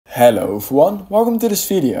Hello everyone, welcome to this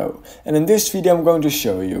video, and in this video I'm going to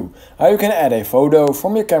show you how you can add a photo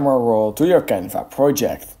from your camera roll to your Canva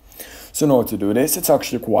project. So in order to do this, it's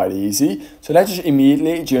actually quite easy, so let's just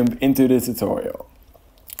immediately jump into the tutorial.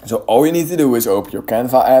 So all you need to do is open your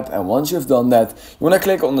Canva app, and once you've done that, you want to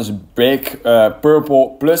click on this big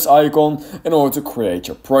purple plus icon in order to create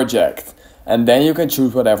your project. And then you can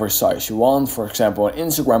choose whatever size you want, for example an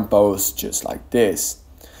Instagram post just like this.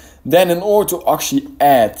 Then in order to actually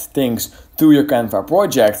add things to your Canva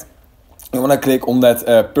project, you want to click on that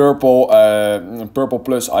purple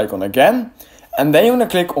plus icon again. And then you want to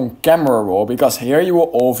click on camera roll, because here you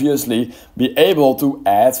will obviously be able to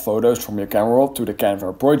add photos from your camera roll to the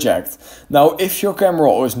Canva project. Now, if your camera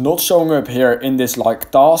roll is not showing up here in this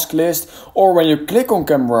task list, or when you click on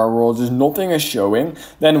camera roll, there's nothing is showing,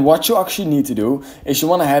 then what you actually need to do is you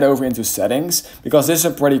want to head over into settings, because this is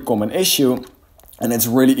a pretty common issue. And it's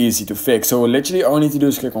really easy to fix. So literally all you need to do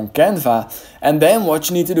is click on Canva. And then what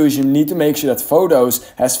you need to do is you need to make sure that photos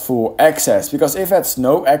has full access. Because if it's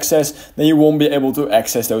no access, then you won't be able to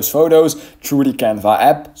access those photos through the Canva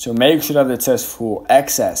app. So make sure that it says full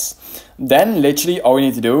access. Then literally all you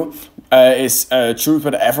need to do is choose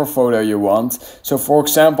whatever photo you want. So for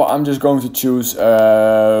example, I'm just going to choose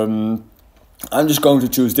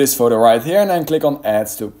this photo right here, and then click on add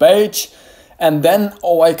to page. And then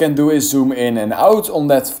all I can do is zoom in and out on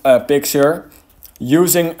that picture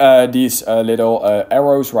using these little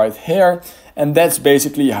arrows right here. And that's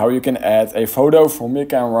basically how you can add a photo from your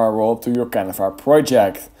camera roll to your Canva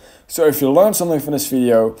project. So if you learned something from this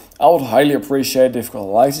video, I would highly appreciate it if you could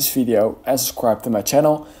like this video and subscribe to my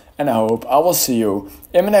channel. And I hope I will see you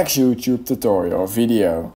in my next YouTube tutorial video.